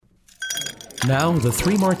Now, the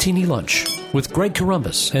Three Martini Lunch with Greg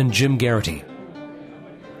Corombos and Jim Geraghty.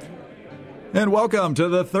 And welcome to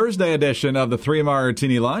the Thursday edition of the Three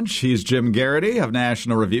Martini Lunch. He's Jim Geraghty of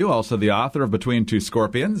National Review, also the author of Between Two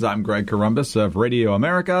Scorpions. I'm Greg Corombos of Radio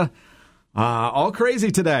America. All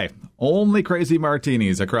crazy today. Only crazy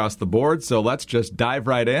martinis across the board. So let's just dive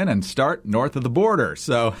right in and start north of the border.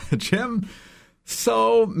 So, Jim,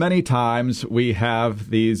 so many times we have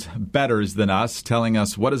these betters than us telling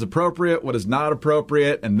us what is appropriate, what is not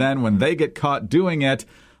appropriate. And then when they get caught doing it,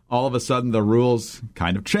 all of a sudden the rules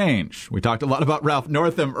kind of change. We talked a lot about Ralph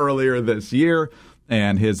Northam earlier this year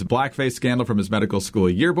and his blackface scandal from his medical school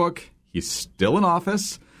yearbook. He's still in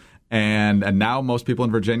office. And now most people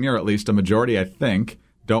in Virginia, or at least a majority, I think,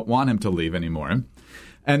 don't want him to leave anymore.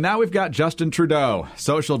 And now we've got Justin Trudeau,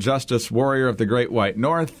 social justice warrior of the Great White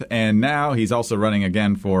North. And now he's also running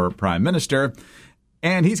again for prime minister.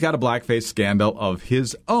 And he's got a blackface scandal of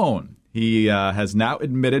his own. He has now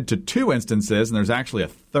admitted to 2 instances, and there's actually a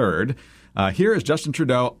third. Here is Justin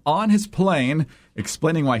Trudeau on his plane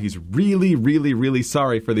explaining why he's really, really, really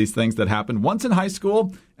sorry for these things that happened once in high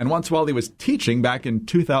school and once while he was teaching back in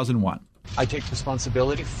 2001. I take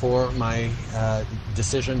responsibility for my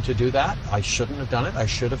decision to do that. I shouldn't have done it. I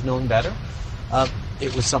should have known better.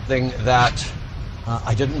 It was something that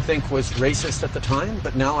I didn't think was racist at the time,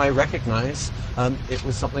 but now I recognize it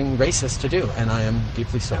was something racist to do, and I am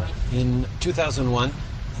deeply sorry. In 2001,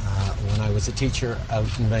 when I was a teacher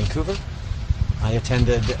out in Vancouver, I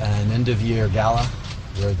attended an end-of-year gala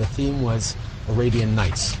where the theme was Arabian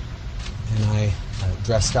Nights, and I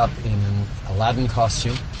dressed up in an Aladdin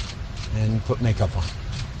costume and put makeup on.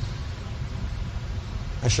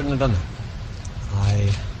 I shouldn't have done that.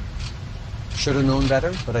 I should have known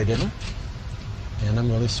better, but I didn't. And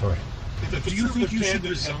I'm really sorry. Do you think you should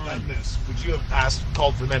have done this? Would you have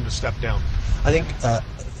called for them to step down? I think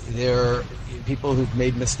there are people who've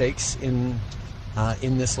made mistakes in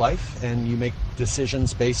this life, and you make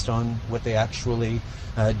decisions based on what they actually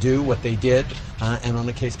do, what they did, and on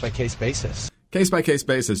a case-by-case basis. Case-by-case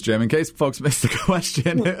basis, Jim. In case folks missed the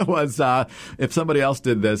question, it was if somebody else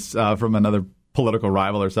did this from another political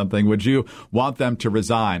rival or something, would you want them to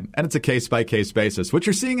resign? And it's a case-by-case basis, which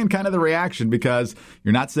you're seeing in kind of the reaction because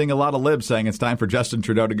you're not seeing a lot of libs saying it's time for Justin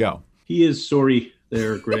Trudeau to go. He is sorry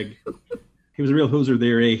there, Greg. He was a real hoser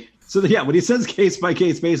there, eh? So, yeah, when he says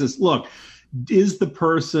case-by-case basis, look, is the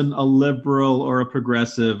person a liberal or a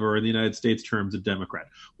progressive or in the United States terms a Democrat?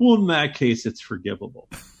 Well, in that case, it's forgivable.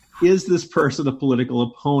 Is this person a political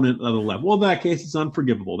opponent of the left? Well, in that case, it's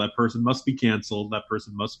unforgivable. That person must be canceled. That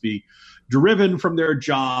person must be driven from their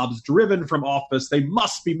jobs, driven from office. They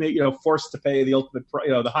must be made, forced to pay the ultimate,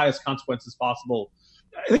 the highest consequences possible.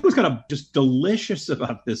 I think what's kind of just delicious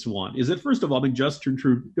about this one is that, first of all, I mean, Justin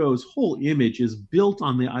Trudeau's whole image is built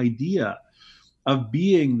on the idea of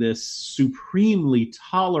being this supremely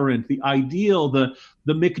tolerant, the ideal, the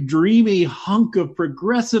McDreamy hunk of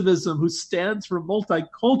progressivism who stands for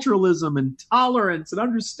multiculturalism and tolerance and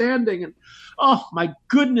understanding. And oh my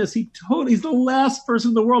goodness, he's the last person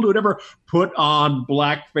in the world who would ever put on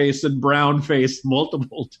blackface and brownface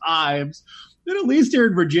multiple times. And at least here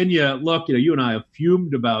in Virginia, look, you and I have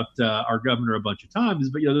fumed about our governor a bunch of times,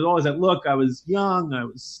 but there's always that look. I was young, I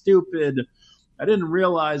was stupid, I didn't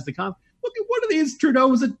realize the Look at one of these. Trudeau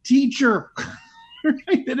was a teacher.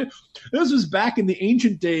 Right? This was back in the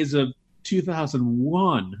ancient days of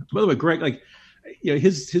 2001. By the way, Greg,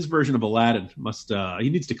 his version of Aladdin he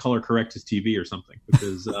needs to color correct his TV or something,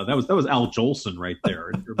 because that was Al Jolson right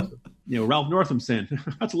there. Ralph Northam saying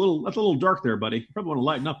that's a little dark there, buddy. You probably want to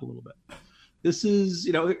lighten up a little bit. This is,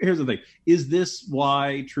 here's the thing. Is this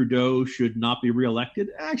why Trudeau should not be reelected?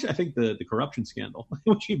 Actually, I think the corruption scandal,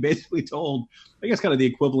 which he basically told, I guess kind of the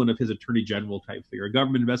equivalent of his attorney general type figure. A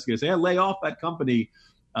government investigator say, lay off that company.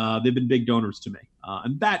 They've been big donors to me.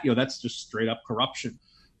 And that, that's just straight up corruption.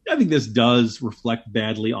 I think this does reflect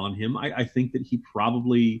badly on him. I think that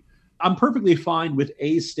I'm perfectly fine with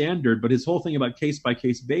a standard, but his whole thing about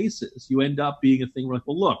case-by-case basis, you end up being a thing where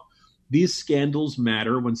look, these scandals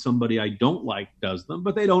matter when somebody I don't like does them,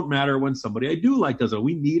 but they don't matter when somebody I do like does them.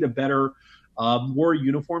 We need a better, more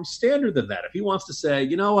uniform standard than that. If he wants to say,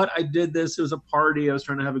 you know what, I did this, it was a party, I was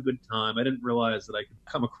trying to have a good time, I didn't realize that I could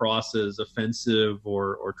come across as offensive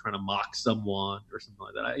or trying to mock someone or something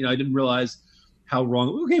like that. I didn't realize how wrong.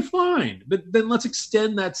 Okay, fine. But then let's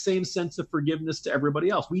extend that same sense of forgiveness to everybody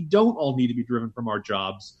else. We don't all need to be driven from our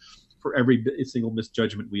jobs for every single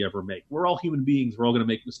misjudgment we ever make. We're all human beings. We're all going to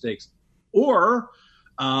make mistakes. Or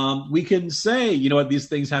we can say, these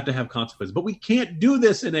things have to have consequences. But we can't do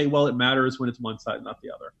this in it matters when it's one side, not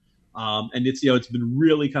the other. And it's been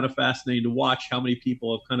really kind of fascinating to watch how many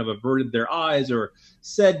people have kind of averted their eyes or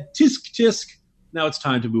said tisk tisk. Now it's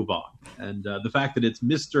time to move on. And the fact that it's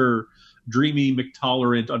Mr. Dreamy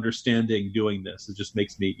McTolerant Understanding doing this, it just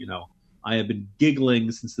makes me, I have been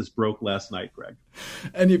giggling since this broke last night, Greg.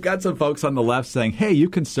 And you've got some folks on the left saying, hey, you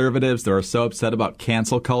conservatives that are so upset about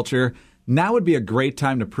cancel culture, now would be a great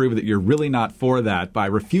time to prove that you're really not for that by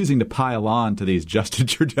refusing to pile on to these Justin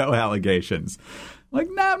Trudeau allegations. Like,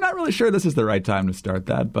 no, I'm not really sure this is the right time to start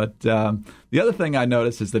that. But the other thing I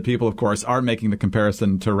noticed is that people, of course, are making the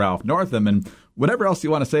comparison to Ralph Northam. And whatever else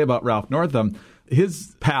you want to say about Ralph Northam,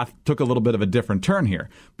 his path took a little bit of a different turn here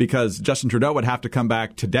because Justin Trudeau would have to come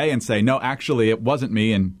back today and say, no, actually, it wasn't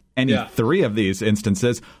me in any three of these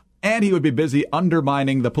instances. And he would be busy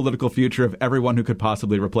undermining the political future of everyone who could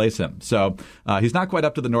possibly replace him. So he's not quite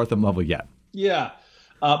up to the Northam level yet. Yeah.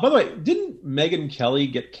 By the way, didn't Megyn Kelly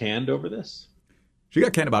get canned over this? She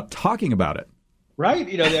got canned about talking about it. Right.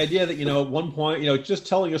 The idea that, at one point, just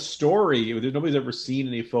telling a story. Nobody's ever seen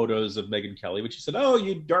any photos of Megyn Kelly, but she said, oh,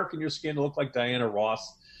 you darken your skin to look like Diana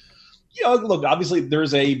Ross. Look, obviously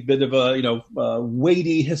there's a bit of a,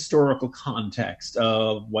 weighty historical context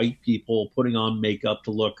of white people putting on makeup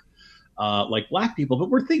to look like black people.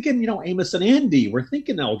 But we're thinking, Amos and Andy. We're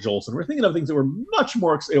thinking Al Jolson. We're thinking of things that were much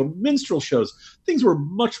more, minstrel shows. Things were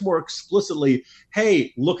much more explicitly,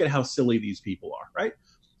 hey, look at how silly these people are, right?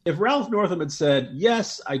 If Ralph Northam had said,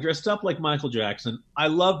 yes, I dressed up like Michael Jackson. I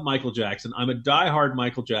love Michael Jackson. I'm a diehard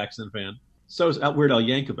Michael Jackson fan. So is Weird Al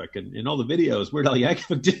Yankovic. And in all the videos, Weird Al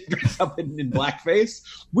Yankovic didn't dress up in blackface.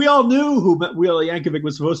 We all knew who Weird Al Yankovic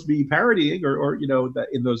was supposed to be parodying or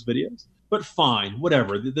in those videos. But fine,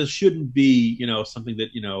 whatever. This shouldn't be, something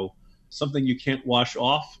that, something you can't wash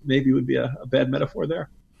off. Maybe would be a bad metaphor there.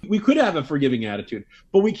 We could have a forgiving attitude,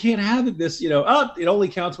 but we can't have this, it only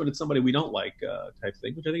counts when it's somebody we don't like type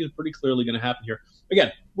thing, which I think is pretty clearly going to happen here.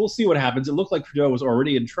 Again, we'll see what happens. It looked like Trudeau was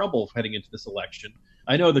already in trouble heading into this election.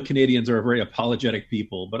 I know the Canadians are a very apologetic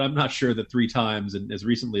people, but I'm not sure that 3 times and as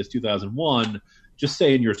recently as 2001, just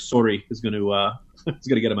saying you're sorry is going to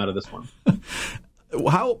get him out of this one.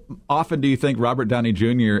 How often do you think Robert Downey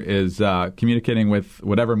Jr. is communicating with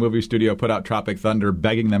whatever movie studio put out Tropic Thunder,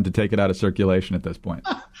 begging them to take it out of circulation at this point?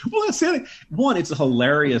 Well, that's the other thing. One, it's a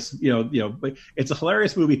hilarious, it's a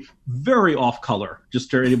hilarious movie, very off color. Just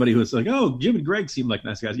to anybody who's like, oh, Jim and Greg seem like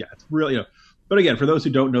nice guys. Yeah, it's really, But again, for those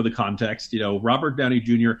who don't know the context, Robert Downey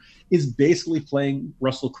Jr. is basically playing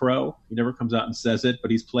Russell Crowe. He never comes out and says it, but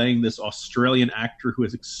he's playing this Australian actor who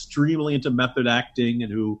is extremely into method acting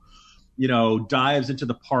and who dives into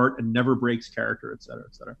the part and never breaks character, et cetera,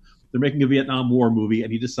 et cetera. They're making a Vietnam War movie,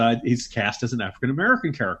 and he decides he's cast as an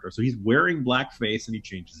African-American character. So he's wearing blackface, and he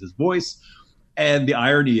changes his voice. And the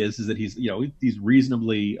irony is that he's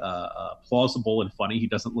reasonably plausible and funny. He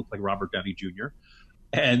doesn't look like Robert Downey Jr.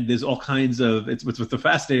 And there's all kinds of – what's the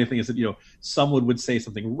fascinating thing is that, someone would say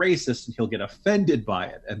something racist, and he'll get offended by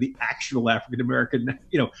it. And the actual African-American,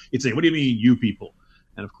 he'd say, what do you mean, you people?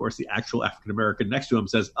 And, of course, the actual African-American next to him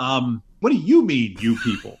says, what do you mean, you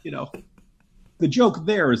people? The joke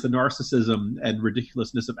there is the narcissism and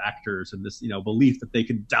ridiculousness of actors and this, belief that they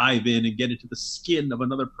can dive in and get into the skin of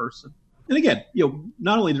another person. And again,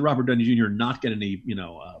 not only did Robert Downey Jr. not get any,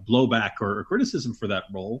 blowback or criticism for that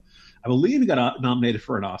role, I believe he got nominated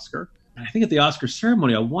for an Oscar. And I think at the Oscar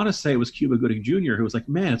ceremony, I want to say it was Cuba Gooding Jr., who was like,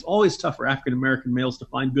 man, it's always tough for African-American males to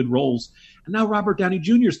find good roles. And now Robert Downey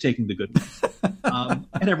Jr. is taking the good ones.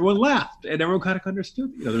 And everyone laughed. And everyone kind of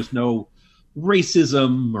understood, there's no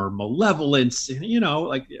racism or malevolence. It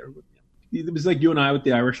was like you and I with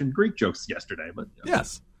the Irish and Greek jokes yesterday. But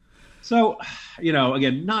yes. So,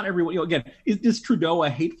 again, not everyone, again, is Trudeau a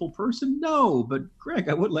hateful person? No. But, Greg,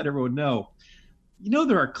 I would let everyone know.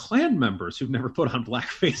 There are Klan members who've never put on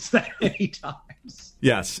blackface that many times.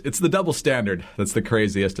 Yes, it's the double standard that's the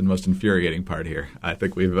craziest and most infuriating part here. I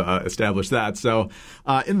think we've established that. So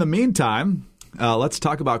in the meantime, let's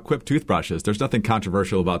talk about Quip toothbrushes. There's nothing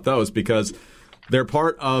controversial about those because they're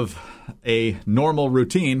part of a normal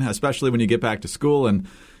routine, especially when you get back to school and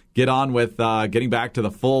get on with getting back to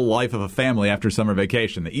the full life of a family after summer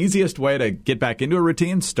vacation. The easiest way to get back into a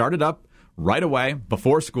routine, start it up right away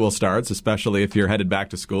before school starts, especially if you're headed back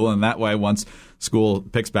to school. And that way, once school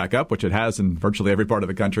picks back up, which it has in virtually every part of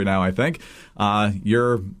the country now, I think,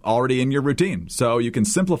 you're already in your routine. So you can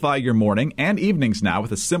simplify your morning and evenings now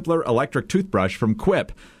with a simpler electric toothbrush from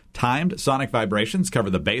Quip. Timed sonic vibrations cover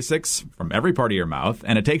the basics from every part of your mouth,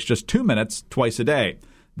 and it takes just 2 minutes twice a day.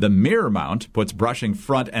 The mirror mount puts brushing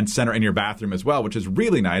front and center in your bathroom as well, which is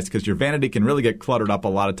really nice because your vanity can really get cluttered up a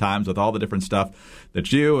lot of times with all the different stuff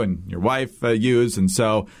that you and your wife use. And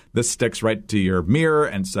so this sticks right to your mirror,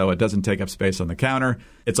 and so it doesn't take up space on the counter.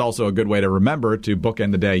 It's also a good way to remember to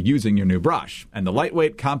bookend the day using your new brush. And the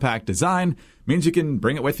lightweight, compact design means you can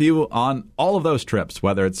bring it with you on all of those trips,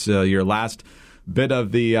 whether it's your last bit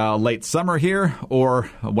of the late summer here or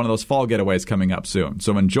one of those fall getaways coming up soon.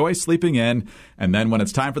 So enjoy sleeping in, and then when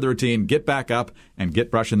it's time for the routine, get back up and get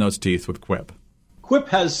brushing those teeth with Quip. Quip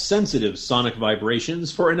has sensitive sonic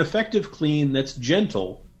vibrations for an effective clean that's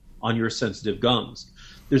gentle on your sensitive gums.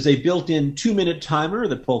 There's a built-in 2-minute timer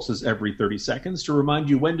that pulses every 30 seconds to remind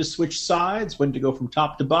you when to switch sides, when to go from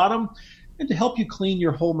top to bottom, and to help you clean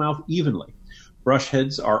your whole mouth evenly. Brush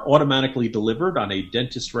heads are automatically delivered on a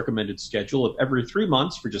dentist-recommended schedule of every 3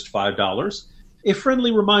 months for just $5. A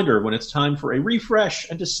friendly reminder when it's time for a refresh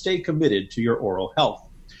and to stay committed to your oral health.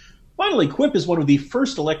 Finally, Quip is one of the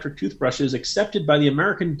first electric toothbrushes accepted by the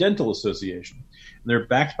American Dental Association. And they're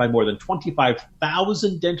backed by more than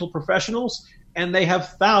 25,000 dental professionals, and they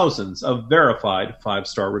have thousands of verified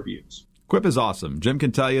 5-star reviews. Quip is awesome. Jim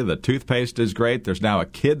can tell you the toothpaste is great. There's now a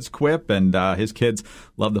kid's Quip, and his kids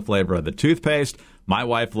love the flavor of the toothpaste. My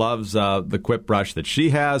wife loves the Quip brush that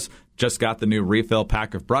she has. Just got the new refill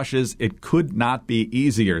pack of brushes. It could not be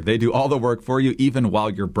easier. They do all the work for you, even while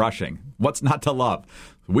you're brushing. What's not to love?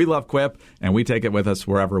 We love Quip, and we take it with us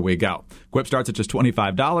wherever we go. Quip starts at just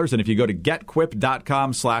 $25, and if you go to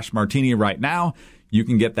getquip.com/martini right now, you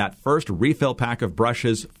can get that first refill pack of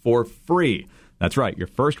brushes for free. That's right, your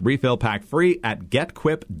first refill pack free at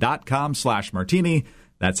getquip.com/martini.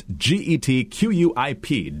 That's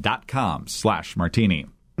GETQUIP.com/martini.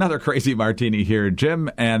 Another crazy martini here, Jim,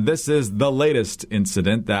 and this is the latest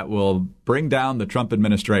incident that will bring down the Trump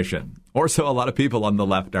administration. Or so a lot of people on the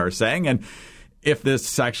left are saying, and if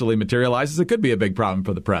this actually materializes, it could be a big problem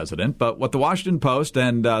for the president. But what the Washington Post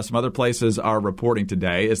and some other places are reporting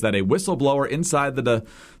today is that a whistleblower inside the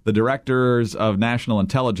Directors of National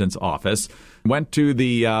Intelligence Office went to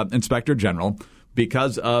the Inspector General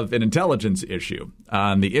because of an intelligence issue.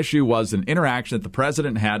 The issue was an interaction that the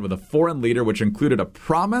president had with a foreign leader, which included a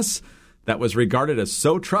promise that was regarded as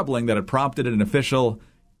so troubling that it prompted an official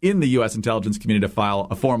in the U.S. intelligence community to file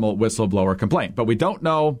a formal whistleblower complaint. But we don't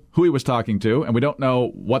know who he was talking to, and we don't know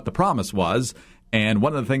what the promise was. And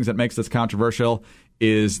one of the things that makes this controversial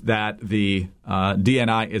is that the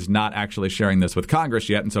DNI is not actually sharing this with Congress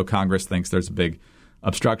yet, and so Congress thinks there's a big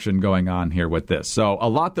obstruction going on here with this. So a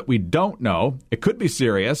lot that we don't know. It could be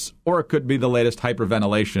serious, or it could be the latest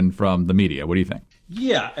hyperventilation from the media. What do you think?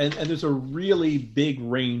 Yeah, and there's a really big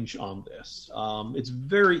range on this. It's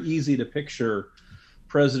very easy to picture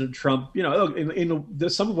President Trump,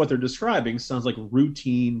 some of what they're describing sounds like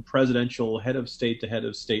routine presidential head of state to head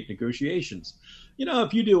of state negotiations.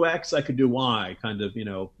 If you do X, I could do Y, kind of,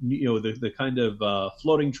 the kind of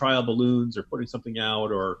floating trial balloons or putting something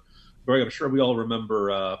out, or I'm sure we all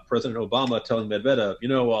remember President Obama telling Medvedev,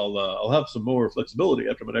 I'll have some more flexibility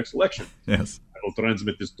after my next election. Yes. I will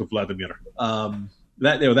transmit this to Vladimir.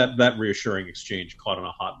 That reassuring exchange caught on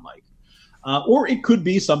a hot mic. Or it could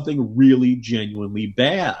be something really genuinely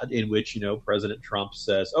bad in which, President Trump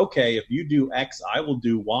says, okay, if you do X, I will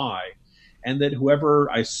do Y. And then whoever,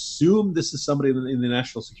 I assume this is somebody in the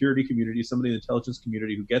national security community, somebody in the intelligence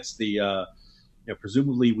community who gets the,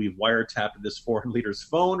 presumably we've wiretapped this foreign leader's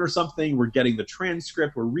phone or something. We're getting the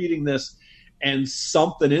transcript. We're reading this. And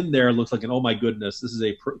something in there looks like oh my goodness, this is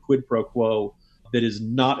a quid pro quo that is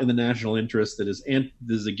not in the national interest, that is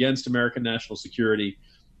against American national security.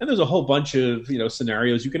 And there's a whole bunch of,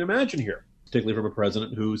 scenarios you can imagine here, particularly from a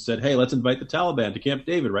president who said, hey, let's invite the Taliban to Camp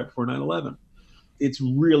David right before 9/11. It's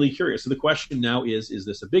really curious. So the question now is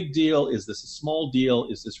this a big deal? Is this a small deal?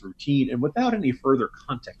 Is this routine? And without any further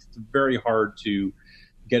context, it's very hard to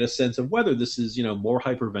get a sense of whether this is, more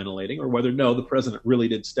hyperventilating or whether, no, the president really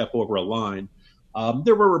did step over a line.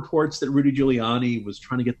 There were reports that Rudy Giuliani was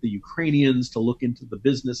trying to get the Ukrainians to look into the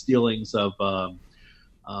business dealings of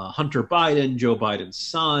Hunter Biden, Joe Biden's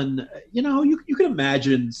son. You can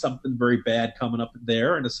imagine something very bad coming up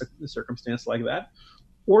there in a circumstance like that.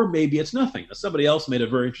 Or maybe it's nothing. Somebody else made a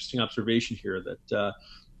very interesting observation here that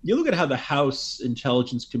you look at how the House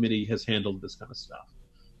Intelligence Committee has handled this kind of stuff.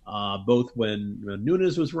 Both when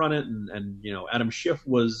Nunes was running and Adam Schiff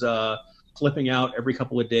was flipping out every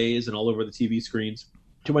couple of days and all over the TV screens,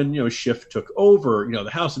 to when Schiff took over,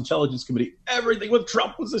 the House Intelligence Committee, everything with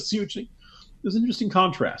Trump was this huge thing. There's an interesting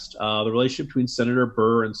contrast. The relationship between Senator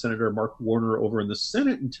Burr and Senator Mark Warner over in the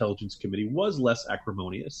Senate Intelligence Committee was less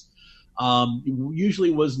acrimonious.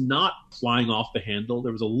 usually was not flying off the handle.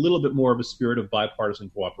 There was a little bit more of a spirit of bipartisan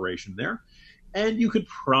cooperation there. And you could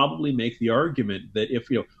probably make the argument that if,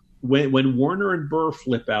 when Warner and Burr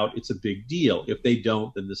flip out, it's a big deal. If they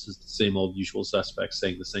don't, then this is the same old usual suspects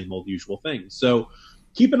saying the same old usual things. So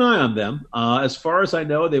keep an eye on them. As far as I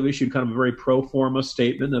know, they've issued kind of a very pro forma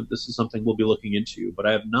statement of this is something we'll be looking into, but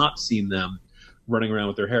I have not seen them running around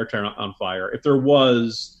with their hair on fire. If there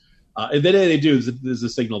was, if they do, there's a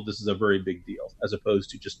signal this is a very big deal, as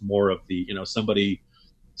opposed to just more of the,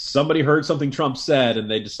 somebody heard something Trump said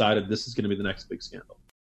and they decided this is going to be the next big scandal.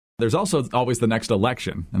 There's also always the next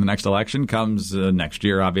election, and the next election comes next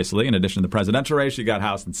year, obviously. In addition to the presidential race, you got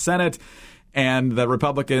House and Senate, and the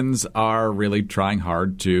Republicans are really trying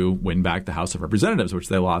hard to win back the House of Representatives, which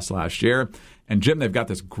they lost last year. And, Jim, they've got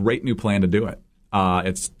this great new plan to do it.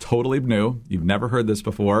 It's totally new. You've never heard this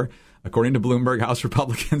before. According to Bloomberg, House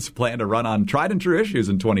Republicans plan to run on tried and true issues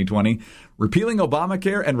in 2020, repealing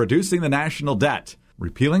Obamacare and reducing the national debt.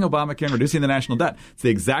 Repealing Obamacare and reducing the national debt. It's the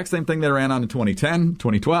exact same thing they ran on in 2010,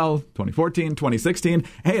 2012, 2014, 2016.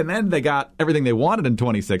 Hey, and then they got everything they wanted in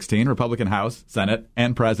 2016, Republican House, Senate,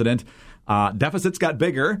 and President. Deficits got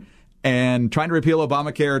bigger, and trying to repeal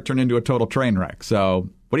Obamacare turned into a total train wreck. So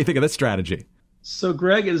what do you think of this strategy? So,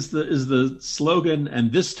 Greg, is the slogan,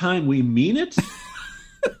 and this time we mean it?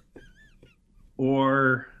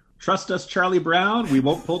 Or trust us, Charlie Brown, we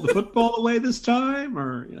won't pull the football away this time?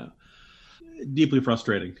 Or, deeply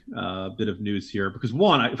frustrating bit of news here. Because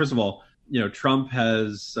one, first of all, Trump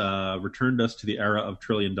has returned us to the era of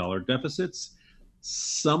trillion-dollar deficits.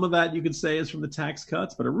 Some of that you could say is from the tax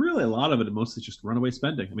cuts, but really a lot of it mostly just runaway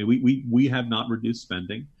spending. I mean, we have not reduced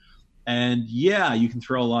spending. And yeah, you can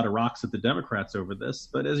throw a lot of rocks at the Democrats over this,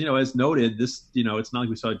 but as noted, this, it's not like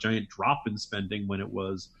we saw a giant drop in spending when it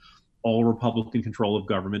was all Republican control of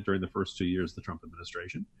government during the first 2 years of the Trump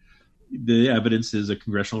administration. The evidence is that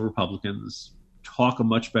congressional Republicans talk a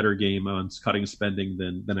much better game on cutting spending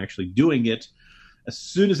than actually doing it. As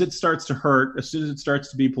soon as it starts to hurt, as soon as it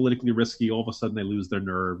starts to be politically risky, all of a sudden they lose their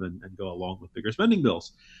nerve and go along with bigger spending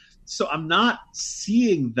bills. So I'm not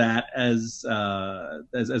seeing that as a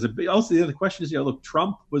big. Also, the other question is, look,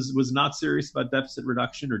 Trump was not serious about deficit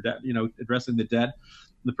reduction or debt, addressing the debt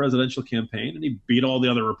in the presidential campaign, and he beat all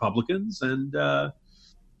the other Republicans. And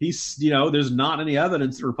there's not any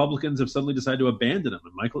evidence that Republicans have suddenly decided to abandon him.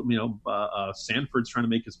 And Michael, Sanford's trying to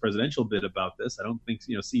make his presidential bid about this. I don't think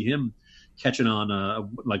see him catching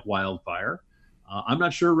on like wildfire. I'm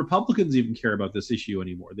not sure Republicans even care about this issue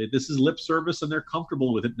anymore. This is lip service, and they're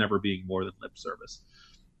comfortable with it never being more than lip service.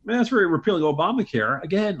 I mean, that's where repealing Obamacare,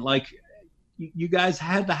 again, you guys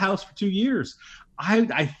had the House for 2 years.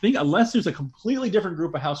 I think unless there's a completely different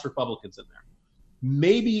group of House Republicans in there,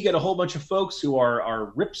 maybe you get a whole bunch of folks who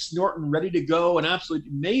are rip snorting, ready to go, and absolutely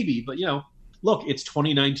maybe. But, look, it's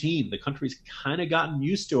 2019. The country's kind of gotten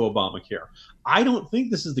used to Obamacare. I don't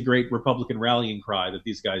think this is the great Republican rallying cry that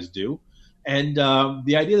these guys do. And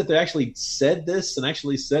the idea that they actually said this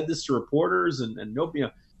to reporters and nobody,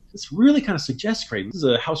 this really kind of suggests, Craig, this is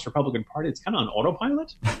a House Republican Party. It's kind of on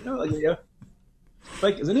autopilot.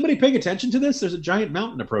 Is anybody paying attention to this? There's a giant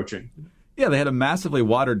mountain approaching. Yeah, they had a massively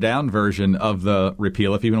watered-down version of the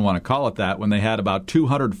repeal, if you even want to call it that, when they had about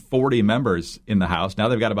 240 members in the House. Now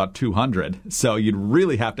they've got about 200. So you'd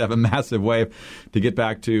really have to have a massive wave to get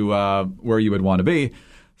back to where you would want to be.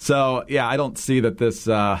 So, yeah, I don't see that this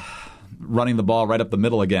running the ball right up the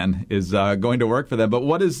middle again is going to work for them. But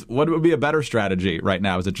what would be a better strategy right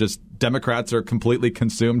now? Is it just Democrats are completely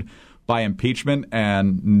consumed by impeachment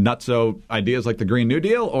and nutso ideas like the Green New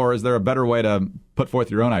Deal, or is there a better way to put forth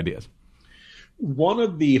your own ideas? One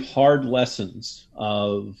of the hard lessons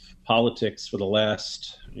of politics for the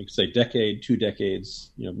last, you could say, decade, 2 decades,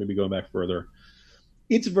 maybe going back further,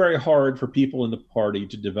 it's very hard for people in the party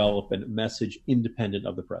to develop a message independent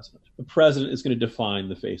of the president. The president is going to define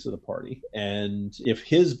the face of the party. And if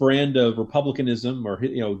his brand of republicanism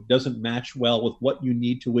doesn't match well with what you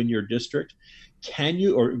need to win your district,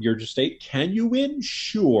 or your state, can you win?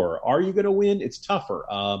 Sure. Are you going to win? It's tougher.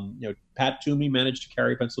 Pat Toomey managed to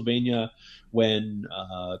carry Pennsylvania when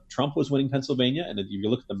Trump was winning Pennsylvania. And if you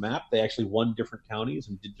look at the map, they actually won different counties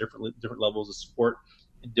and did different levels of support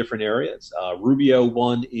in different areas. Rubio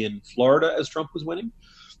won in Florida as Trump was winning.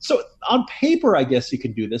 So on paper, I guess you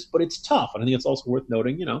can do this, but it's tough. And I think it's also worth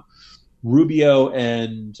noting, Rubio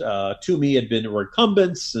and Toomey were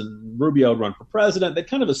incumbents, and Rubio had run for president. They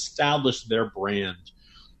kind of established their brand,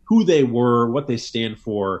 who they were, what they stand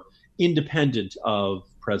for, independent of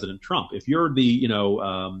President Trump. If you're the,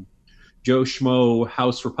 Joe Schmo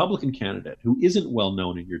House Republican candidate who isn't well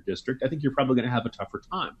known in your district, I think you're probably going to have a tougher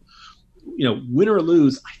time. win or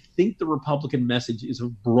lose, I think the Republican message is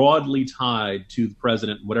broadly tied to the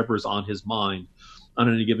president, whatever is on his mind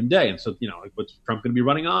on any given day. And so, what's Trump going to be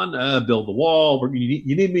running on? Build the wall.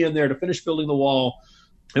 You need me in there to finish building the wall.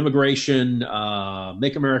 Immigration,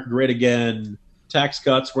 make America great again. Tax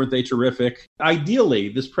cuts, weren't they terrific? Ideally,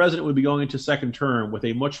 this president would be going into second term with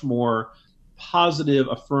a much more positive,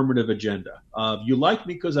 affirmative agenda of you like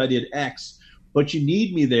me because I did X, but you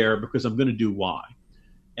need me there because I'm going to do Y.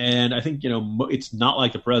 And I think, it's not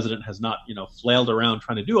like the president has not, flailed around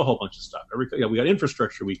trying to do a whole bunch of stuff. We got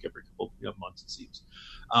infrastructure week every couple months, it seems.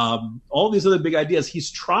 All these other big ideas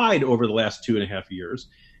he's tried over the last 2.5 years,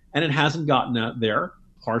 and it hasn't gotten out there,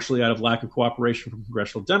 partially out of lack of cooperation from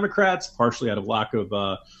congressional Democrats, partially out of lack of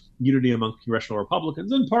unity among congressional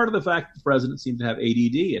Republicans, and part of the fact that the president seems to have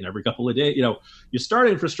ADD. And every couple of days, you start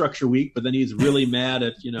infrastructure week, but then he's really mad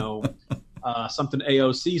at, something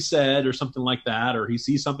AOC said or something like that, or he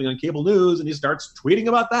sees something on cable news and he starts tweeting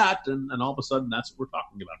about that, and all of a sudden that's what we're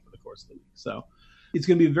talking about for the course of the week. So it's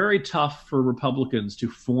going to be very tough for Republicans to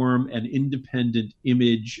form an independent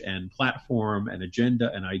image and platform and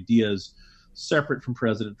agenda and ideas separate from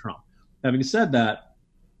President Trump. Having said that,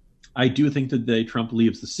 I do think that Trump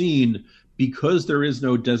leaves the scene because there is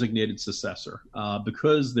no designated successor,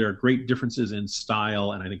 because there are great differences in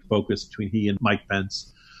style and I think focus between he and Mike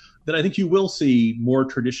Pence, that I think you will see more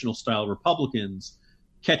traditional style Republicans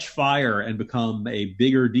catch fire and become a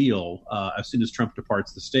bigger deal as soon as Trump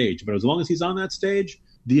departs the stage. But as long as he's on that stage,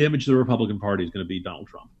 the image of the Republican Party is going to be Donald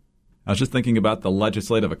Trump. I was just thinking about the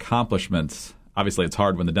legislative accomplishments. Obviously, it's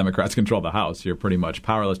hard when the Democrats control the House. You're pretty much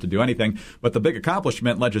powerless to do anything. But the big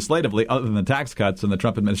accomplishment legislatively, other than the tax cuts in the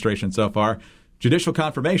Trump administration so far, judicial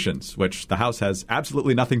confirmations, which the House has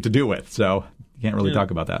absolutely nothing to do with. So you can't really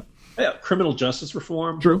talk about that. Yeah, criminal justice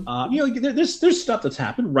reform. True. There's stuff that's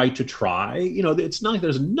happened. Right to try. It's not.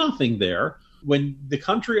 There's nothing there. When the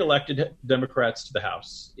country elected Democrats to the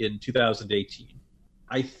House in 2018,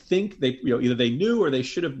 I think they, either they knew or they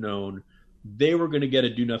should have known they were going to get a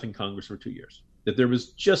do-nothing Congress for 2 years. That there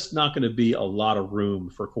was just not going to be a lot of room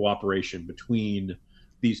for cooperation between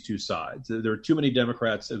these two sides. There were too many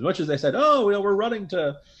Democrats. As much as they said, we're running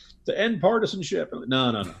to end partisanship.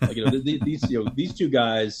 No. These two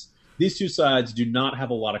guys. These two sides do not have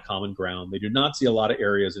a lot of common ground. They do not see a lot of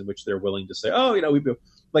areas in which they're willing to say,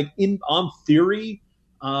 on theory,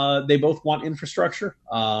 they both want infrastructure.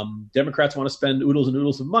 Democrats want to spend oodles and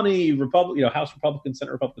oodles of money. House Republicans,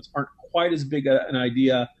 Senate Republicans aren't quite as big an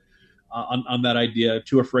idea on that idea,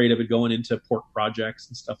 too afraid of it going into pork projects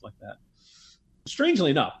and stuff like that. Strangely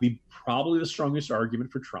enough, probably the strongest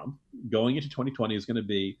argument for Trump going into 2020 is going to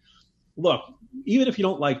be, look, even if you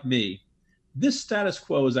don't like me, this status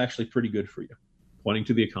quo is actually pretty good for you, pointing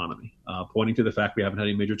to the economy, pointing to the fact we haven't had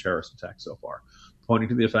any major terrorist attacks so far, pointing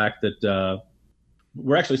to the fact that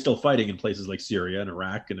we're actually still fighting in places like Syria and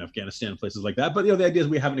Iraq and Afghanistan and places like that. But the idea is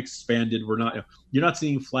we haven't expanded. You're not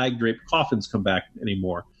seeing flag-draped coffins come back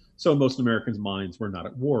anymore. So in most Americans' minds, we're not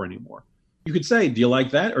at war anymore. You could say, do you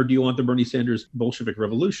like that, or do you want the Bernie Sanders Bolshevik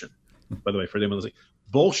revolution? By the way, for anyone who's like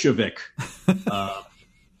Bolshevik.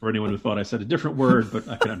 For anyone who thought I said a different word, but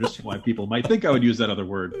I can understand why people might think I would use that other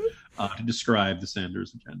word to describe the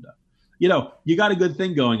Sanders agenda. You got a good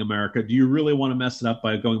thing going, America. Do you really want to mess it up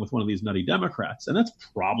by going with one of these nutty Democrats? And that's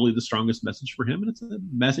probably the strongest message for him. And it's a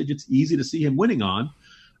message it's easy to see him winning on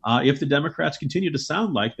if the Democrats continue to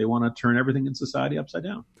sound like they want to turn everything in society upside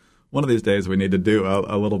down. One of these days we need to do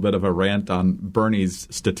a little bit of a rant on Bernie's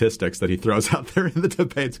statistics that he throws out there in the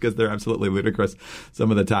debates because they're absolutely ludicrous some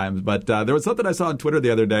of the times. But there was something I saw on Twitter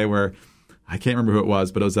the other day where I can't remember who it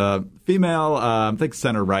was, but it was a female, I think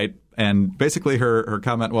center right. And basically her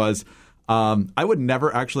comment was, I would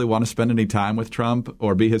never actually want to spend any time with Trump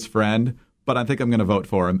or be his friend, but I think I'm going to vote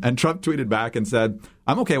for him. And Trump tweeted back and said,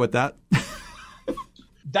 I'm okay with that.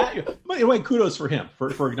 By the way, kudos for him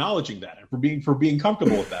for acknowledging that and for being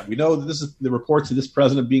comfortable with that. We know that this is the reports of this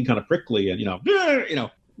president being kind of prickly and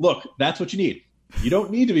look, that's what you need. You don't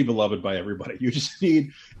need to be beloved by everybody. You just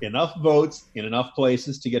need enough votes in enough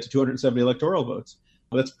places to get to 270 electoral votes.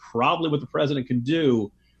 That's probably what the president can do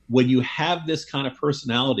when you have this kind of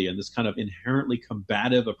personality and this kind of inherently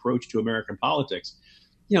combative approach to American politics.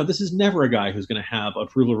 This is never a guy who's going to have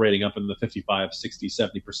approval rating up in the 55, 60,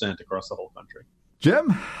 70% across the whole country.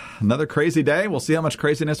 Jim, another crazy day. We'll see how much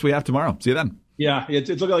craziness we have tomorrow. See you then. Yeah, it's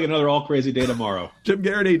looking like another all crazy day tomorrow. Jim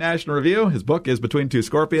Geraghty, National Review. His book is Between Two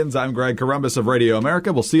Scorpions. I'm Greg Corombos of Radio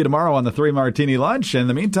America. We'll see you tomorrow on the 3 Martini Lunch. In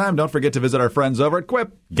the meantime, don't forget to visit our friends over at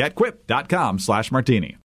Quip. GetQuip.com/martini.